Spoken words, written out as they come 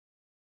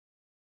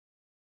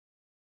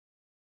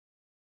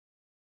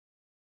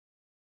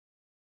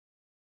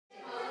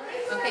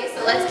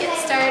So let's get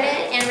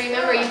started, and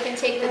remember you can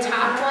take the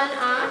top one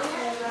off,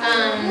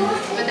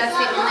 but that's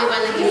the only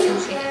one that you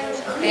can change,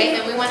 okay?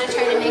 And we want to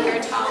try to make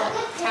our tower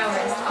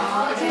as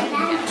tall as we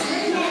can get,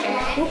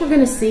 okay? What we're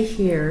going to see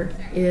here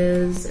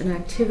is an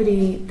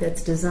activity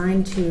that's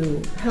designed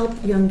to help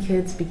young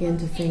kids begin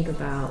to think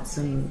about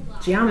some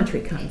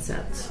geometry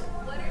concepts.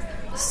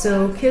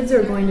 So kids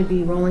are going to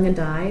be rolling a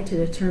die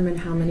to determine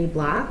how many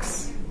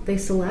blocks they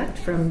select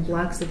from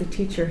blocks that the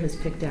teacher has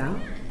picked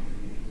out.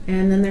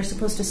 And then they're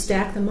supposed to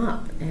stack them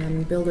up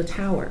and build a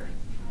tower.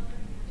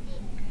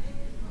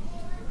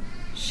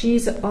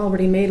 She's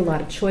already made a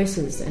lot of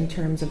choices in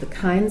terms of the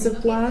kinds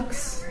of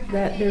blocks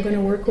that they're going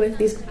to work with.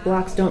 These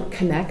blocks don't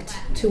connect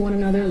to one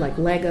another like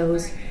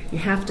Legos. You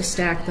have to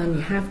stack them,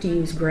 you have to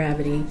use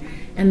gravity,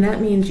 and that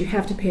means you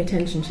have to pay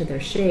attention to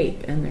their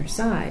shape and their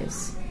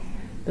size.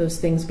 Those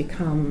things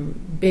become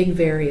big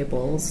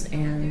variables,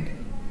 and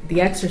the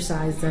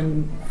exercise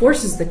then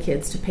forces the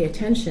kids to pay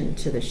attention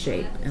to the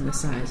shape and the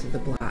size of the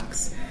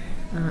blocks.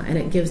 And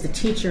it gives the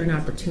teacher an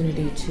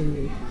opportunity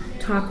to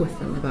talk with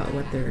them about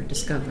what they're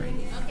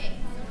discovering. Okay, so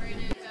we're going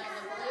to go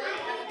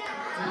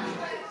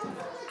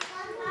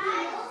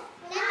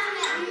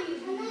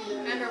blue.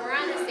 Remember, we're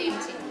on the same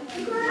team.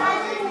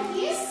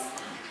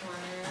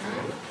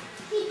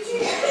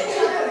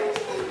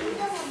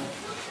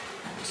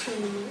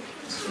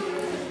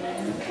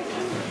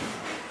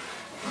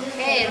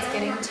 Okay, it's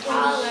getting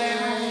taller.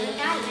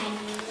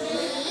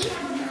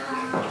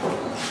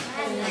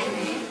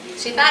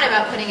 She thought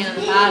about putting it on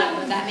the bottom.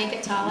 Would that make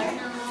it taller?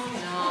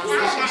 No, so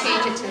she should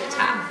change it to the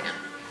top now.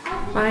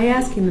 By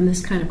asking them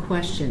this kind of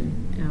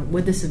question,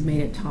 would this have made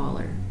it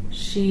taller?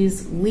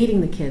 She's leading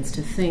the kids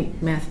to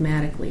think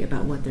mathematically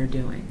about what they're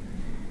doing.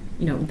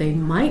 You know, they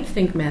might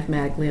think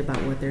mathematically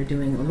about what they're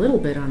doing a little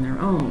bit on their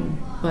own,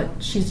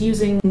 but she's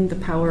using the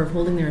power of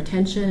holding their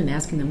attention and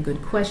asking them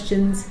good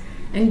questions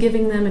and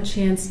giving them a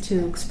chance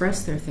to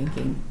express their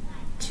thinking,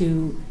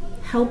 to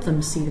help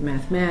them see the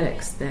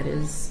mathematics that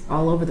is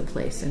all over the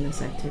place in this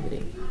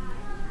activity.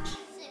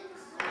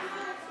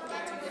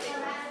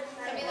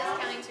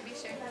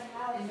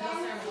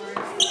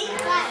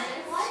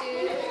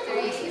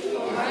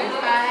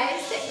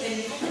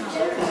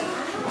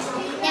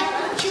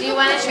 Do you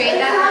want to trade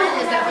that one?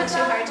 Is that one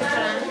too hard to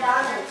put on?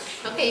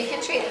 Okay, you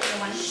can trade it for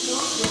one.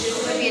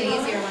 It would be an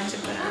easier one to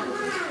put on.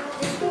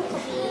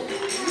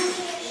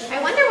 I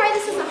wonder why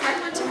this is a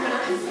hard one to put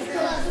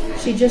on.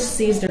 She just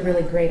seized a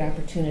really great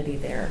opportunity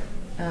there.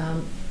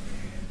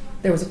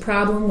 There was a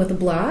problem with the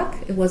block.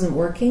 It wasn't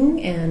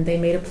working, and they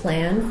made a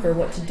plan for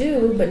what to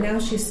do, but now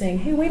she's saying,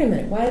 hey, wait a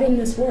minute, why didn't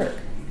this work?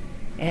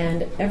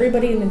 And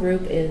everybody in the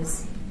group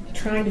is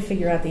trying to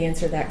figure out the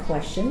answer to that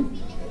question.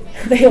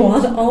 They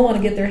all want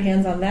to get their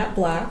hands on that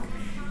block,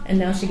 and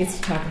now she gets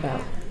to talk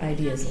about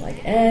ideas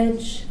like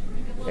edge,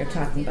 they're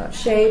talking about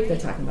shape, they're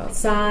talking about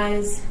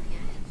size.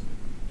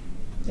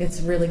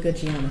 It's really good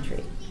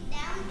geometry.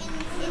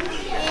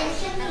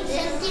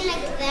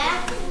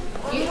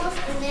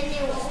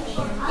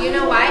 You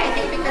know why? I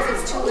think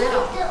because it's too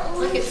little.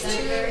 Look, it's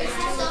too little.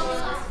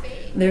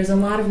 There's a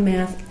lot of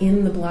math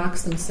in the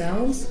blocks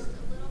themselves,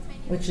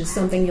 which is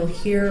something you'll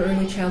hear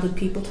early childhood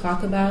people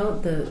talk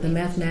about, the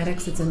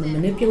mathematics that's in the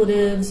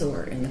manipulatives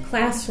or in the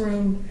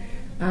classroom.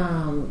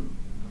 And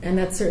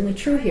that's certainly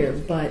true here,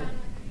 but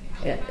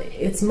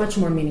it's much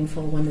more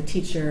meaningful when the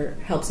teacher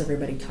helps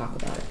everybody talk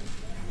about it.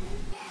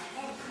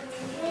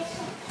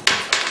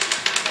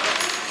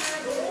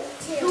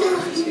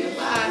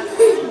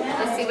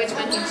 Let's see which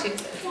one you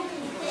choose.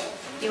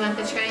 You want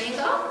the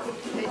triangle?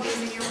 Good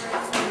using your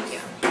words. Thank you.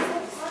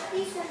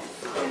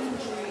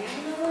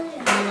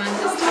 You want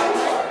this top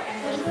one?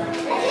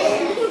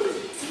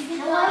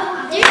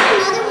 There's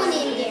another one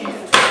in there.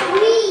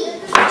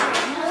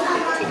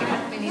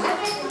 We need it.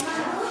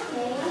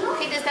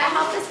 Okay, does that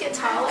help us get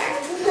taller?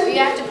 You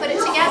have to put it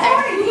together.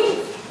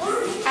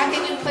 How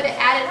can you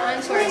add it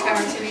onto our tower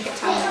to make it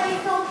taller?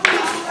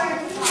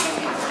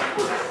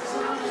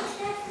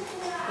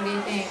 What do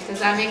you think? Does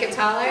that make it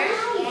taller?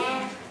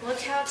 Yeah.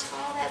 Look how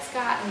tall that's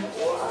gotten.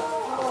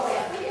 Whoa, way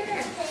up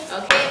here.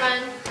 Okay,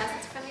 Yvonne.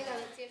 That's funny though.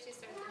 Let's see if she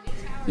starts a new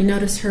tower. You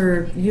notice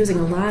her using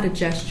a lot of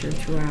gesture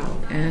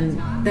throughout, and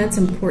that's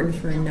important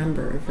for a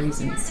number of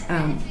reasons.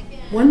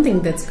 One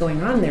thing that's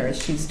going on there is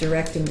she's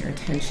directing their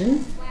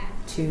attention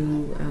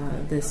to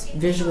this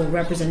visual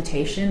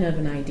representation of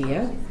an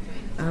idea.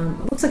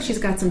 It looks like she's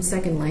got some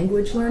second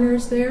language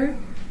learners there.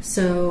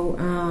 So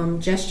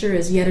gesture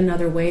is yet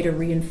another way to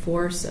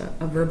reinforce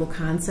a verbal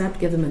concept,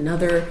 give them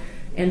another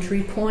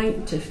entry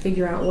point to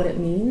figure out what it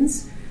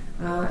means.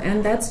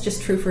 And that's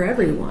just true for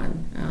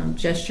everyone.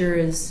 Gesture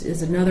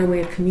is another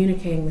way of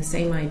communicating the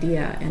same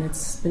idea, and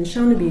it's been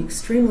shown to be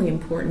extremely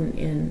important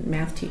in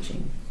math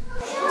teaching.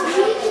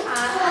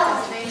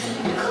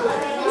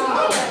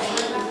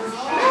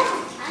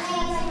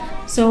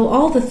 So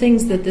all the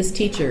things that this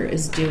teacher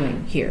is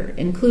doing here,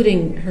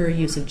 including her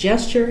use of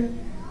gesture,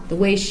 the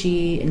way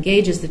she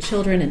engages the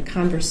children in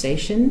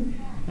conversation,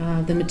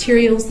 the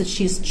materials that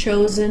she's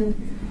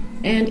chosen,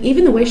 And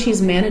even the way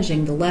she's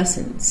managing the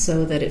lessons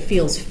so that it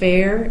feels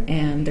fair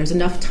and there's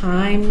enough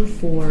time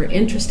for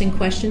interesting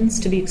questions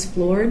to be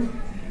explored.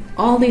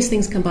 All these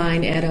things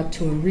combined add up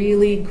to a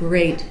really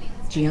great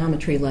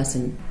geometry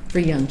lesson for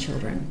young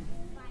children.